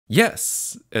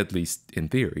Yes, at least in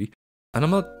theory. And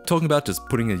I'm not talking about just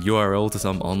putting a URL to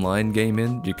some online game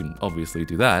in, you can obviously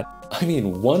do that. I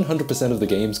mean 100% of the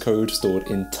game's code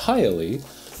stored entirely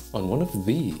on one of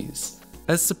these.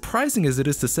 As surprising as it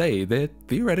is to say, there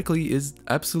theoretically is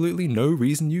absolutely no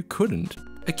reason you couldn't.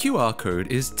 A QR code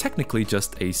is technically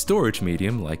just a storage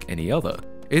medium like any other.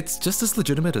 It's just as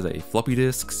legitimate as a floppy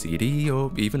disk, CD,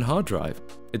 or even hard drive.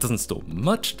 It doesn't store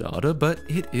much data, but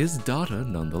it is data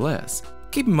nonetheless.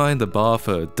 Keep in mind the bar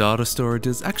for data storage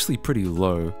is actually pretty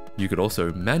low. You could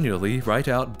also manually write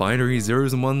out binary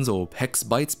zeros and ones or hex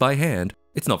bytes by hand.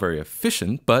 It's not very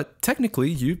efficient, but technically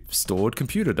you've stored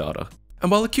computer data.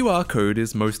 And while a QR code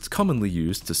is most commonly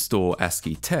used to store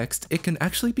ASCII text, it can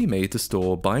actually be made to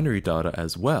store binary data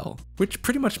as well, which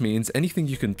pretty much means anything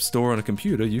you can store on a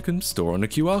computer you can store on a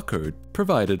QR code,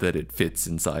 provided that it fits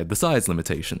inside the size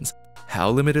limitations. How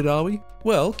limited are we?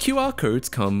 Well, QR codes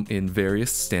come in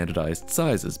various standardized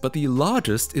sizes, but the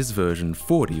largest is version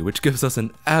 40, which gives us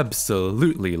an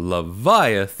absolutely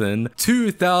leviathan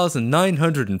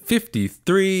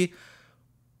 2,953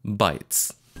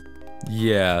 bytes.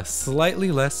 Yeah, slightly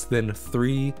less than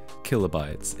 3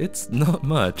 kilobytes. It's not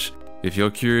much. If you're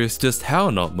curious just how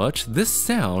not much, this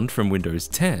sound from Windows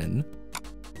 10,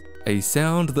 a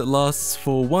sound that lasts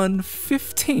for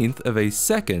 1/15th of a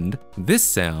second, this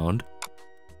sound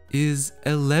is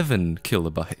 11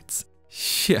 kilobytes.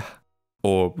 Yeah.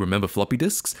 Or remember floppy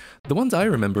disks? The ones I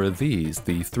remember are these,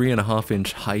 the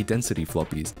 3.5-inch high-density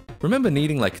floppies. Remember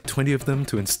needing like 20 of them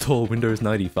to install Windows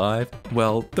 95?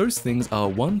 Well, those things are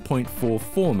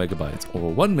 1.44 megabytes,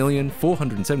 or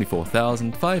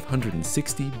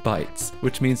 1,474,560 bytes,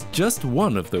 which means just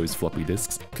one of those floppy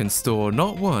disks can store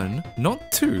not one,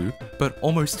 not two, but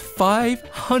almost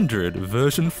 500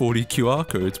 version 40 QR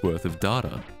codes worth of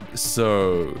data.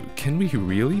 So, can we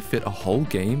really fit a whole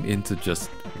game into just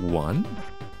one?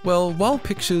 Well, while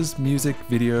pictures, music,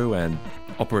 video, and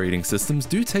operating systems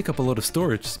do take up a lot of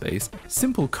storage space,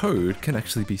 simple code can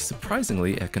actually be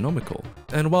surprisingly economical.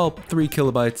 And while 3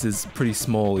 kilobytes is pretty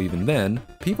small even then,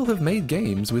 people have made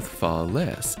games with far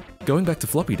less. Going back to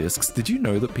floppy disks, did you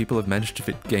know that people have managed to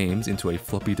fit games into a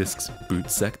floppy disk's boot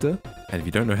sector? And if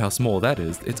you don't know how small that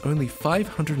is, it's only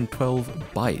 512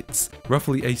 bytes,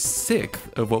 roughly a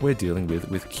sixth of what we're dealing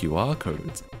with QR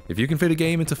codes. If you can fit a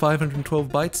game into 512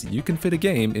 bytes, you can fit a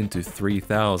game into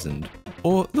 3,000.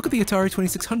 Or look at the Atari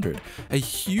 2600. A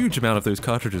huge amount of those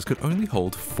cartridges could only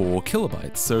hold 4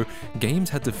 kilobytes, so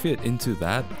games had to fit into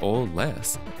that or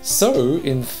less. So,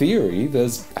 in theory,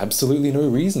 there's absolutely no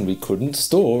reason we couldn't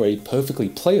store a perfectly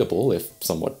playable, if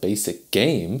somewhat basic,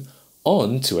 game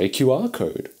onto a QR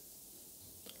code.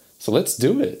 So let's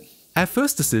do it. Our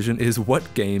first decision is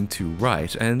what game to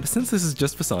write, and since this is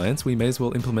just for science, we may as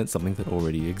well implement something that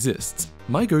already exists.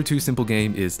 My go-to simple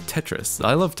game is Tetris.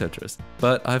 I love Tetris,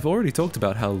 but I've already talked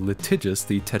about how litigious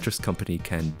the Tetris company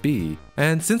can be,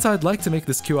 and since I'd like to make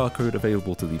this QR code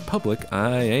available to the public,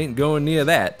 I ain't going near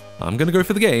that. I'm gonna go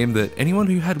for the game that anyone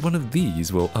who had one of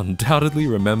these will undoubtedly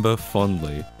remember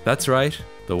fondly. That's right,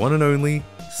 the one and only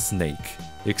Snake.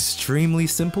 Extremely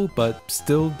simple, but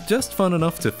still just fun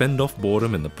enough to fend off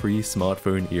boredom in the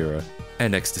pre-smartphone era. Our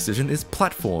next decision is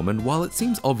platform, and while it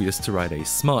seems obvious to write a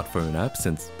smartphone app,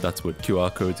 since that's what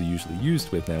QR codes are usually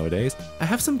used with nowadays, I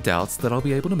have some doubts that I'll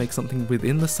be able to make something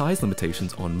within the size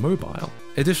limitations on mobile.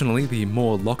 Additionally, the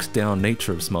more locked down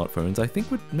nature of smartphones I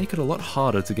think would make it a lot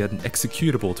harder to get an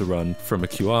executable to run from a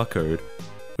QR code,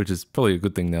 which is probably a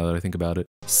good thing now that I think about it.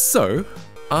 So,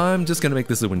 I'm just going to make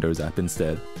this a Windows app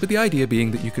instead, with the idea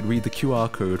being that you could read the QR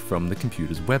code from the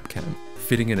computer's webcam,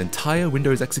 fitting an entire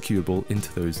Windows executable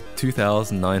into those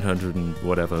 2,900 and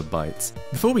whatever bytes.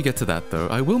 Before we get to that though,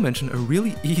 I will mention a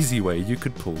really easy way you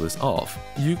could pull this off.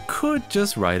 You could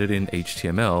just write it in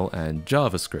HTML and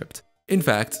JavaScript. In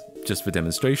fact, just for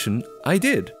demonstration, I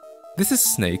did. This is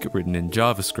Snake written in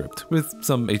JavaScript, with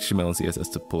some HTML and CSS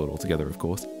to pull it all together, of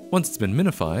course. Once it's been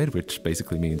minified, which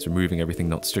basically means removing everything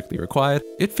not strictly required,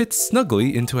 it fits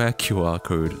snugly into our QR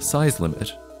code size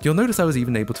limit. You'll notice I was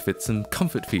even able to fit some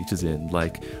comfort features in,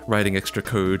 like writing extra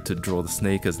code to draw the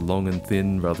snake as long and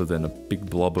thin rather than a big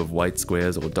blob of white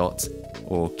squares or dots,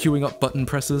 or queuing up button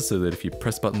presses so that if you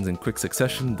press buttons in quick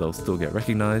succession, they'll still get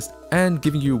recognized, and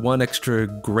giving you one extra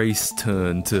grace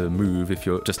turn to move if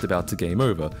you're just about to game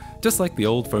over, just like the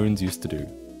old phones used to do.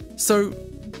 So,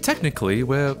 technically,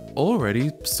 we're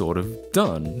already sort of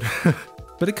done.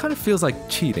 But it kind of feels like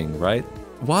cheating, right?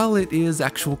 While it is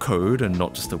actual code and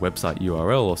not just a website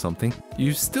URL or something,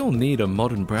 you still need a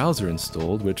modern browser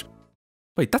installed, which...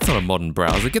 Wait, that's not a modern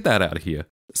browser, get that out of here.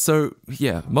 So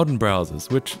yeah, modern browsers,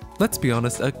 which, let's be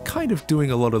honest, are kind of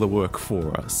doing a lot of the work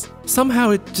for us.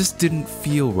 Somehow it just didn't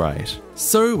feel right.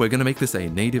 So we're gonna make this a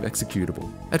native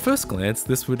executable. At first glance,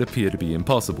 this would appear to be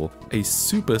impossible. A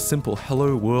super simple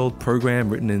hello world program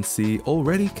written in C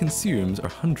already consumes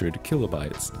 100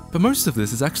 kilobytes. But most of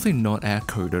this is actually not our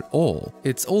code at all.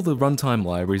 It's all the runtime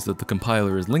libraries that the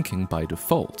compiler is linking by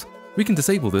default. We can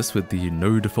disable this with the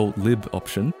no default lib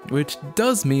option, which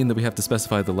does mean that we have to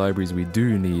specify the libraries we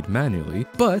do need manually,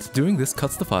 but doing this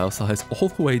cuts the file size all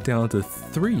the way down to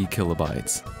 3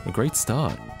 kilobytes. A great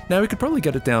start. Now we could probably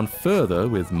get it down further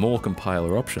with more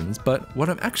compiler options, but what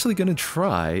I'm actually going to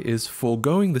try is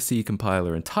foregoing the C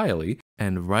compiler entirely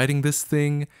and writing this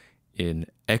thing in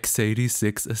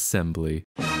x86 assembly.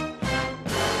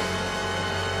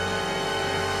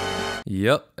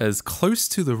 Yep, as close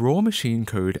to the raw machine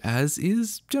code as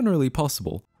is generally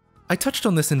possible. I touched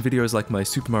on this in videos like my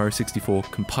Super Mario 64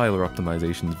 compiler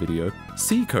optimizations video.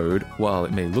 C code, while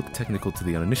it may look technical to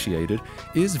the uninitiated,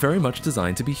 is very much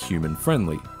designed to be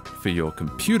human-friendly. For your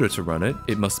computer to run it,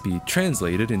 it must be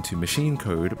translated into machine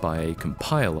code by a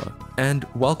compiler. And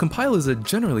while compilers are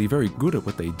generally very good at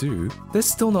what they do, they're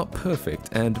still not perfect,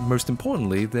 and most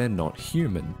importantly, they're not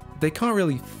human. They can't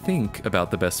really think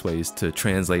about the best ways to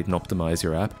translate and optimize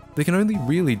your app. They can only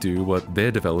really do what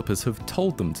their developers have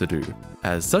told them to do.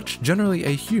 As such, generally a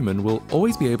human will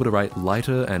always be able to write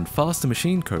lighter and faster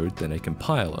machine code than a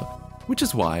compiler. Which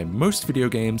is why most video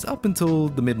games up until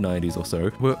the mid-90s or so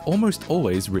were almost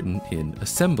always written in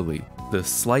assembly. The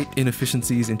slight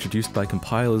inefficiencies introduced by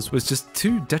compilers was just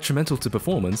too detrimental to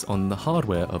performance on the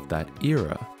hardware of that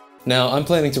era. Now, I'm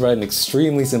planning to write an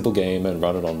extremely simple game and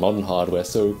run it on modern hardware,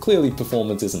 so clearly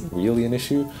performance isn't really an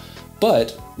issue,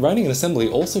 but writing in assembly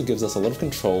also gives us a lot of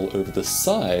control over the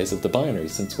size of the binary,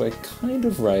 since we're kind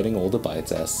of writing all the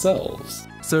bytes ourselves.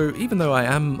 So even though I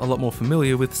am a lot more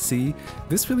familiar with C,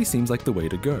 this really seems like the way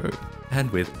to go. And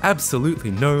with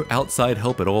absolutely no outside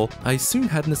help at all, I soon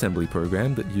had an assembly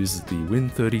program that uses the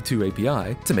Win32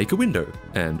 API to make a window,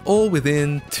 and all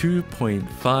within 2.5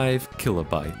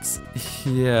 kilobytes.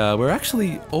 Yeah, we're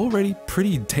actually already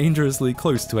pretty dangerously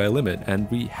close to our limit, and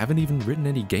we haven't even written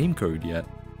any game code yet.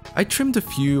 I trimmed a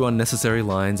few unnecessary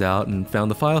lines out and found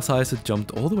the file size had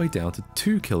jumped all the way down to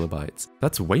 2 kilobytes.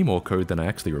 That's way more code than I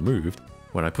actually removed.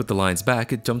 When I put the lines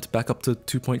back, it jumped back up to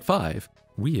 2.5.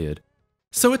 Weird.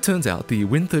 So it turns out the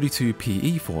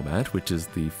Win32PE format, which is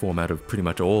the format of pretty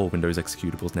much all Windows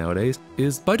executables nowadays,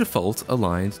 is by default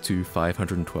aligned to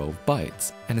 512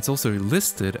 bytes, and it's also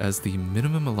listed as the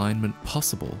minimum alignment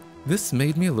possible. This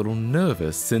made me a little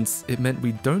nervous, since it meant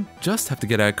we don't just have to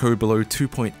get our code below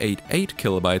 2.88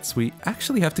 kilobytes, we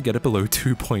actually have to get it below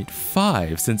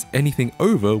 2.5, since anything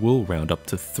over will round up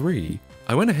to 3.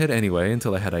 I went ahead anyway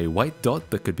until I had a white dot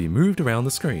that could be moved around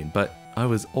the screen, but I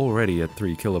was already at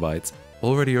 3 kilobytes,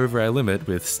 already over our limit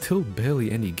with still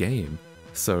barely any game.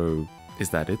 So, is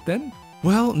that it then?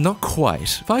 Well, not quite.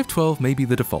 512 may be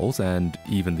the default and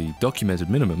even the documented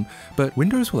minimum, but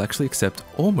Windows will actually accept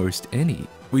almost any.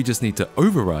 We just need to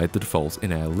override the default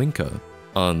in our linker.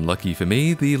 Unlucky for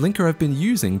me, the linker I've been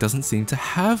using doesn't seem to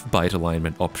have byte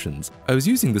alignment options. I was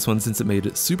using this one since it made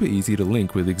it super easy to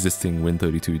link with existing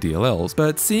Win32 DLLs,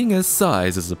 but seeing as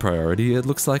size is a priority, it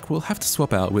looks like we'll have to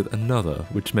swap out with another,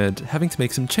 which meant having to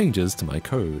make some changes to my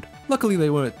code. Luckily they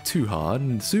weren't too hard,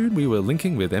 and soon we were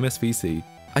linking with MSVC.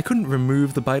 I couldn't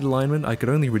remove the byte alignment, I could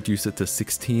only reduce it to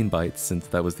 16 bytes since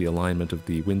that was the alignment of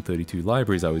the Win32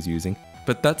 libraries I was using,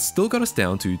 but that still got us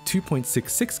down to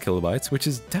 2.66 kilobytes, which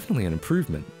is definitely an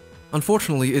improvement.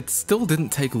 Unfortunately, it still didn't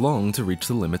take long to reach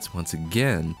the limits once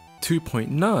again.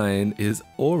 2.9 is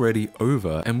already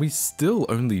over, and we still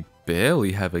only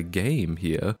barely have a game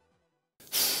here.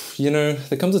 You know,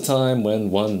 there comes a time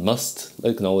when one must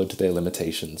acknowledge their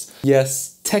limitations.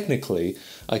 Yes, technically,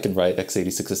 I can write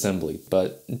x86 assembly,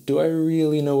 but do I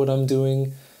really know what I'm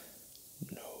doing?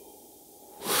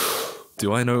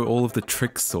 Do I know all of the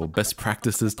tricks or best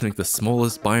practices to make the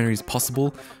smallest binaries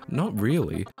possible? Not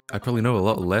really. I probably know a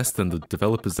lot less than the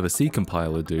developers of a C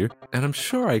compiler do, and I'm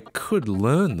sure I could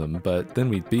learn them, but then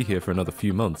we'd be here for another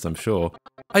few months, I'm sure.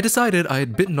 I decided I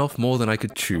had bitten off more than I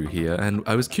could chew here, and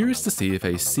I was curious to see if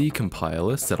a C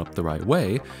compiler set up the right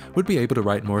way would be able to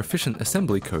write more efficient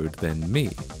assembly code than me.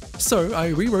 So I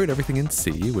rewrote everything in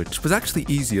C, which was actually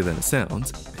easier than it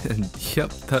sounds, and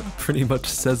yep, that pretty much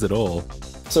says it all.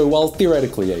 So while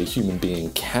theoretically a human being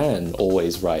can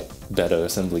always write better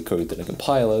assembly code than a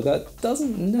compiler, that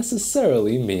doesn't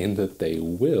necessarily mean that they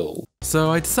will. so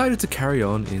I decided to carry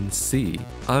on in C.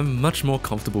 I'm much more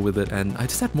comfortable with it, and I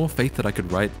just had more faith that I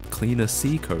could write cleaner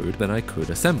C code than I could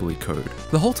assembly code.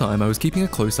 The whole time I was keeping a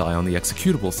close eye on the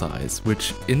executable size,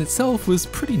 which in itself was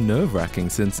pretty nerve-wracking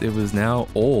since it was now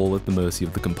all at the mercy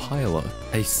of the compiler.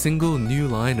 A single new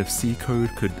line of C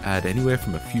code could add anywhere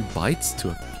from a few bytes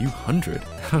to a few hundred.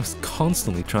 I was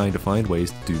constantly trying to find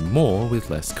ways to do more with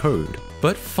less code.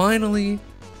 But finally,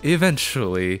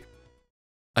 eventually,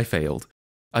 I failed.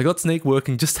 I got Snake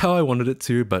working just how I wanted it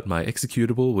to, but my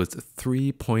executable was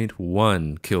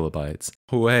 3.1 kilobytes,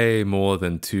 way more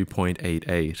than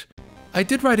 2.88. I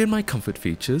did write in my comfort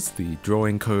features, the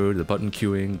drawing code, the button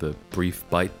queuing, the brief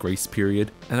byte grace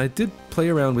period, and I did play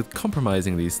around with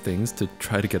compromising these things to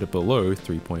try to get it below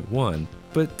 3.1.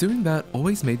 But doing that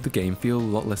always made the game feel a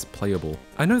lot less playable.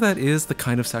 I know that is the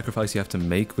kind of sacrifice you have to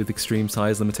make with extreme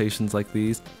size limitations like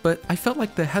these, but I felt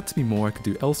like there had to be more I could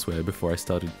do elsewhere before I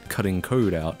started cutting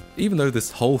code out. Even though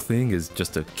this whole thing is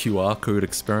just a QR code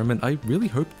experiment, I really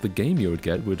hoped the game you would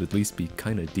get would at least be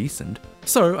kinda decent.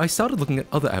 So I started looking at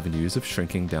other avenues of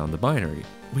shrinking down the binary.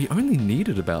 We only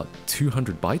needed about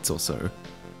 200 bytes or so.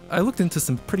 I looked into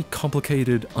some pretty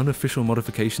complicated, unofficial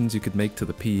modifications you could make to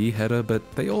the PE header, but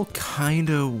they all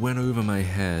kinda went over my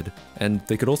head, and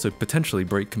they could also potentially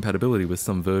break compatibility with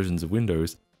some versions of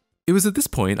Windows. It was at this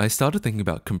point I started thinking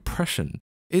about compression.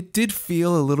 It did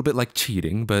feel a little bit like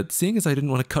cheating, but seeing as I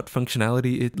didn't want to cut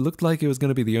functionality, it looked like it was going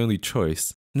to be the only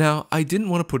choice. Now, I didn't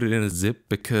want to put it in a zip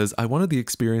because I wanted the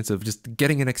experience of just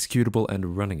getting an executable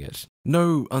and running it.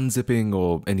 No unzipping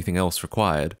or anything else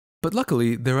required. But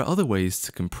luckily, there are other ways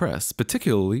to compress,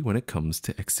 particularly when it comes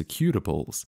to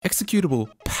executables.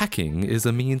 Executable packing is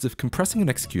a means of compressing an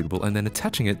executable and then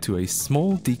attaching it to a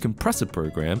small decompressor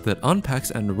program that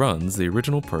unpacks and runs the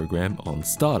original program on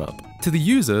startup. To the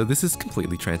user, this is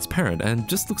completely transparent and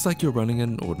just looks like you're running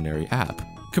an ordinary app.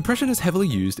 Compression is heavily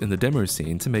used in the demo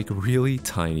scene to make really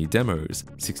tiny demos.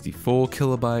 64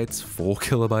 kilobytes, 4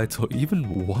 kilobytes, or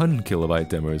even 1 kilobyte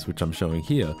demos, which I'm showing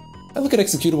here. I look at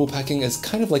executable packing as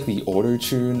kind of like the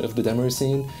auto-tune of the demo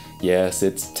scene. Yes,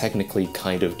 it's technically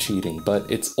kind of cheating,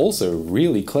 but it's also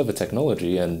really clever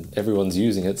technology and everyone's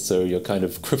using it, so you're kind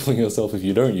of crippling yourself if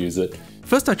you don't use it.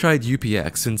 First I tried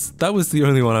UPX, since that was the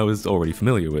only one I was already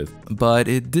familiar with, but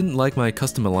it didn't like my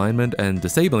custom alignment, and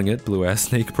disabling it blew our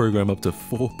Snake program up to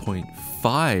 4.5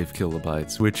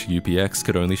 kilobytes, which UPX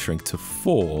could only shrink to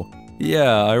 4.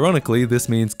 Yeah, ironically, this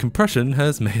means compression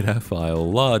has made our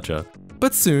file larger.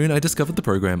 But soon I discovered the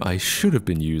program I should have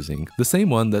been using, the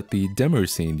same one that the demo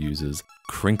scene uses,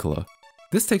 Crinkler.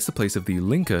 This takes the place of the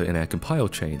linker in our compile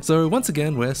chain, so once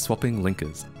again we're swapping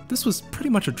linkers. This was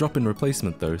pretty much a drop-in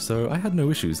replacement though, so I had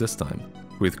no issues this time.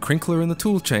 With Crinkler in the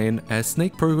toolchain, our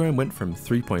Snake program went from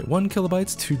 3.1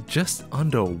 kilobytes to just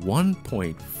under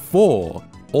 1.4.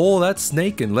 All that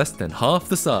Snake in less than half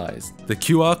the size. The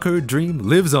QR code dream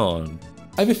lives on.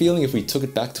 I have a feeling if we took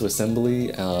it back to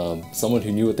assembly, someone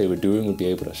who knew what they were doing would be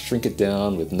able to shrink it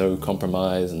down with no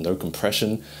compromise and no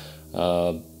compression,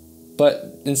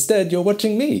 but instead you're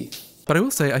watching me. But I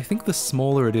will say, I think the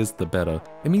smaller it is, the better.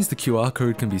 It means the QR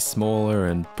code can be smaller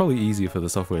and probably easier for the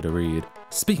software to read.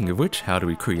 Speaking of which, how do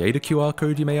we create a QR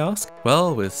code, you may ask?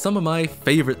 Well, with some of my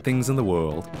favorite things in the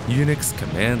world, Unix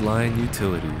command line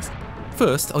utilities.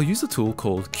 First, I'll use a tool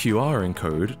called QR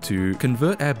encode to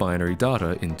convert our binary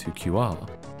data into QR.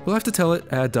 We'll have to tell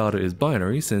it our data is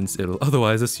binary since it'll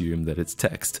otherwise assume that it's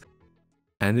text.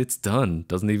 And it's done,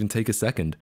 doesn't even take a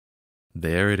second.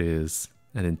 There it is,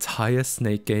 an entire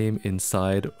Snake game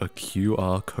inside a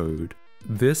QR code.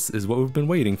 This is what we've been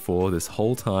waiting for this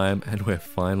whole time, and we're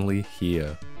finally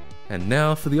here. And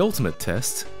now for the ultimate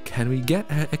test, can we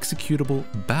get our executable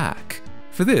back?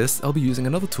 For this, I'll be using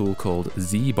another tool called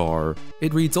ZBar.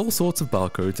 It reads all sorts of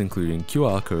barcodes including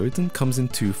QR codes and comes in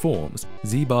two forms,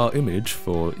 ZBar image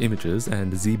for images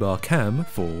and ZBar cam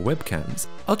for webcams.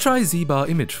 I'll try ZBar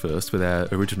image first with our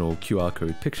original QR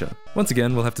code picture. Once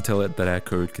again, we'll have to tell it that our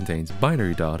code contains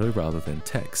binary data rather than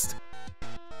text.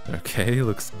 Okay,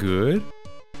 looks good.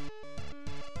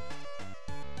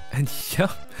 And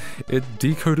yeah, it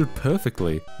decoded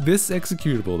perfectly. This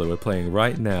executable that we're playing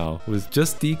right now was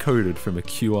just decoded from a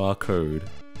QR code.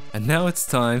 And now it's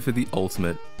time for the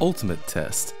ultimate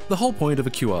test. The whole point of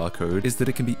a QR code is that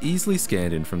it can be easily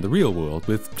scanned in from the real world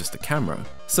with just a camera.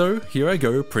 So here I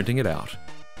go printing it out.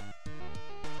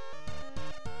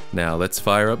 Now let's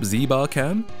fire up ZBar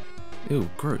cam. Ew,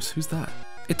 gross, who's that?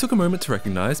 It took a moment to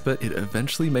recognize, but it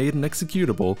eventually made an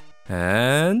executable,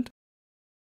 and...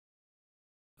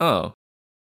 oh.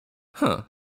 Huh.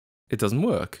 It doesn't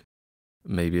work.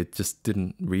 Maybe it just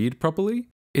didn't read properly?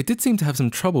 It did seem to have some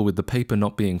trouble with the paper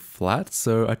not being flat,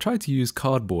 so I tried to use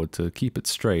cardboard to keep it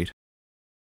straight.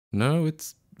 No,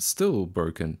 it's still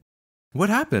broken. What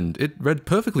happened? It read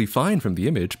perfectly fine from the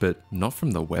image, but not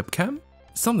from the webcam?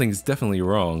 Something's definitely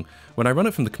wrong. When I run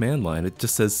it from the command line, it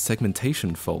just says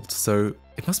segmentation fault, so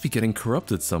it must be getting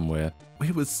corrupted somewhere.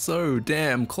 It was so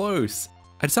damn close.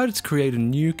 I decided to create a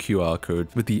new QR code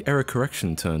with the error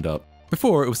correction turned up.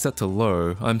 Before it was set to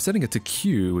low, I'm setting it to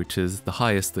Q, which is the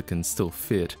highest that can still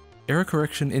fit. Error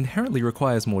correction inherently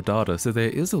requires more data, so there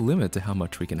is a limit to how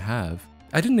much we can have.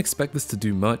 I didn't expect this to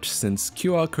do much, since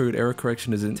QR code error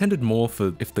correction is intended more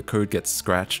for if the code gets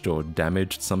scratched or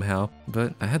damaged somehow,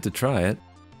 but I had to try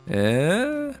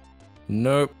it.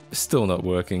 Nope, still not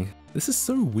working. This is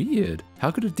so weird.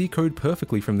 How could it decode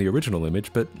perfectly from the original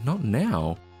image, but not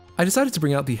now? I decided to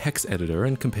bring out the hex editor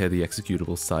and compare the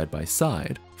executables side by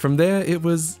side. From there, it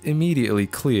was immediately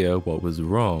clear what was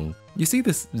wrong. You see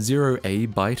this 0A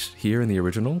byte here in the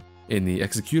original? In the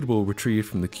executable retrieved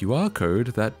from the QR code,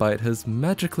 that byte has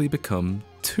magically become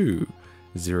 2,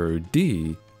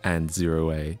 0D and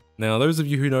 0A. Now, those of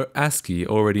you who know ASCII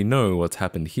already know what's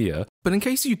happened here, but in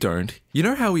case you don't, you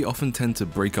know how we often tend to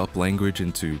break up language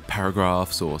into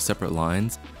paragraphs or separate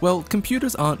lines? Well,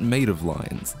 computers aren't made of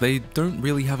lines. They don't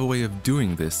really have a way of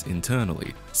doing this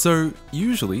internally. So,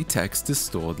 usually text is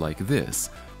stored like this.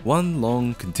 One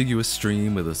long, contiguous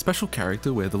stream with a special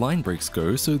character where the line breaks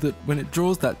go so that when it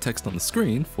draws that text on the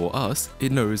screen, for us,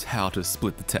 it knows how to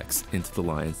split the text into the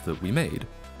lines that we made.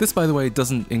 This, by the way,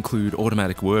 doesn't include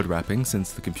automatic word wrapping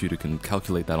since the computer can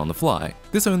calculate that on the fly.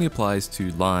 This only applies to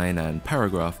line and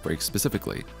paragraph breaks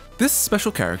specifically. This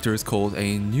special character is called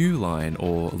a new line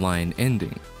or line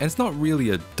ending, and it's not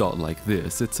really a dot like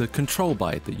this, it's a control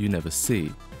byte that you never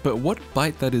see. But what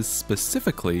byte that is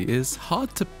specifically is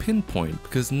hard to pinpoint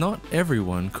because not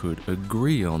everyone could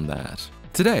agree on that.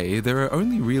 Today, there are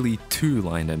only really 2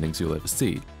 line endings you'll ever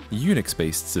see.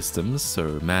 Unix-based systems,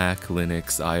 so Mac,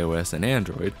 Linux, iOS, and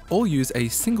Android, all use a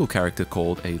single character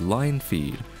called a line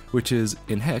feed, which is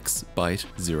in hex byte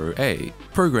 0A.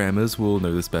 Programmers will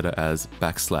know this better as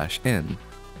 \n.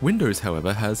 Windows,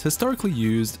 however, has historically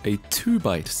used a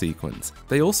 2-byte sequence.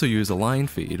 They also use a line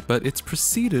feed, but it's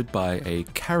preceded by a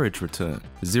carriage return,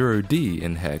 0D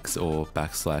in hex or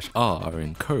 \r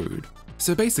in code.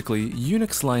 So basically,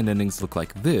 Unix line endings look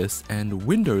like this, and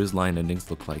Windows line endings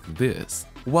look like this.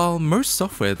 While most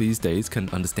software these days can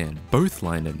understand both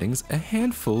line endings, a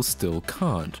handful still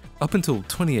can't. Up until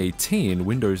 2018,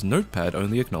 Windows Notepad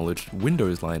only acknowledged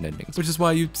Windows line endings, which is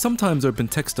why you sometimes open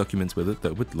text documents with it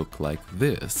that would look like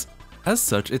this. As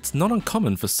such, it's not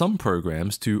uncommon for some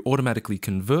programs to automatically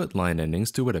convert line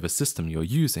endings to whatever system you're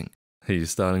using. Are you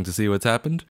starting to see what's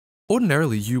happened?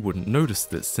 Ordinarily, you wouldn't notice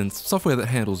this, since software that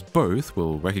handles both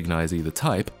will recognize either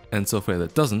type, and software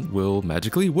that doesn't will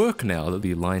magically work now that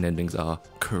the line endings are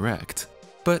correct.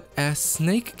 But our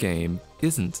snake game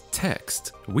isn't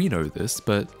text. We know this,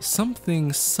 but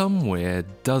something somewhere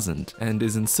doesn't, and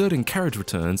is inserting carriage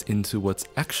returns into what's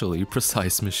actually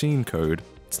precise machine code.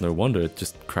 It's no wonder it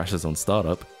just crashes on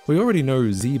startup. We already know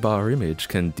zbar image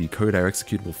can decode our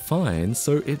executable fine,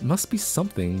 so it must be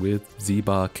something with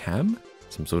zbar cam?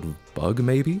 Some sort of bug,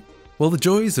 maybe? Well, the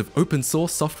joys of open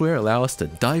source software allow us to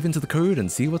dive into the code and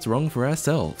see what's wrong for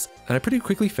ourselves, and I pretty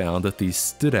quickly found that the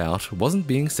stood out wasn't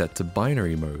being set to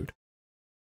binary mode.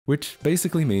 Which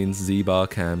basically means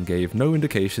zbarcam gave no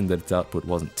indication that its output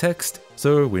wasn't text,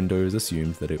 so Windows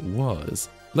assumed that it was.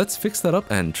 Let's fix that up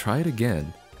and try it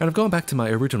again, and I've gone back to my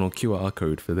original QR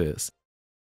code for this.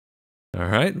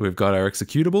 Alright, we've got our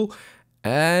executable,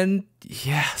 and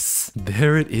yes,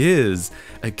 there it is!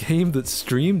 A game that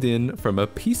streamed in from a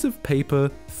piece of paper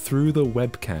through the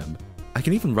webcam. I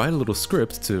can even write a little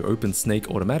script to open Snake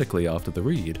automatically after the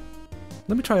read.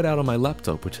 Let me try it out on my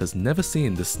laptop, which has never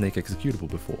seen this Snake executable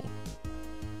before.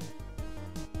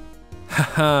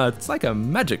 Haha, it's like a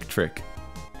magic trick!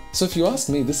 So if you ask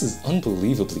me, this is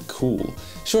unbelievably cool.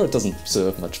 Sure, it doesn't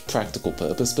serve much practical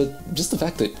purpose, but just the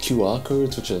fact that QR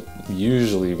codes, which are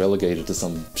usually relegated to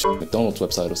some McDonald's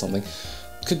website or something,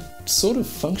 could sort of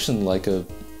function like a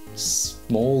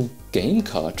small game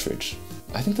cartridge.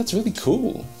 I think that's really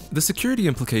cool. The security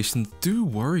implications do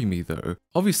worry me though.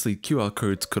 Obviously, QR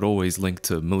codes could always link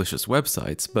to malicious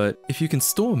websites, but if you can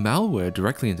store malware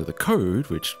directly into the code,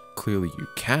 which clearly you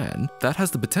can, that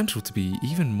has the potential to be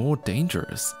even more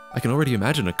dangerous. I can already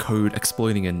imagine a code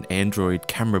exploiting an Android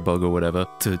camera bug or whatever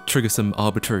to trigger some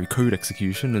arbitrary code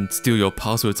execution and steal your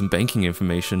passwords and banking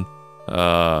information.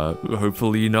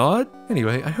 Hopefully not.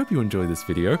 Anyway, I hope you enjoy this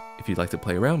video. If you'd like to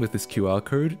play around with this QR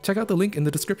code, check out the link in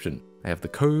the description. I have the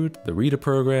code, the reader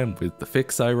program with the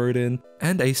fix I wrote in,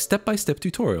 and a step-by-step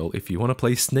tutorial if you want to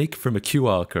play Snake from a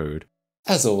QR code.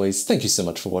 As always, thank you so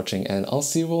much for watching, and I'll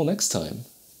see you all next time.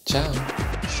 Ciao.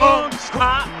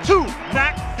 Subscribe to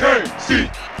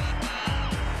MattKC.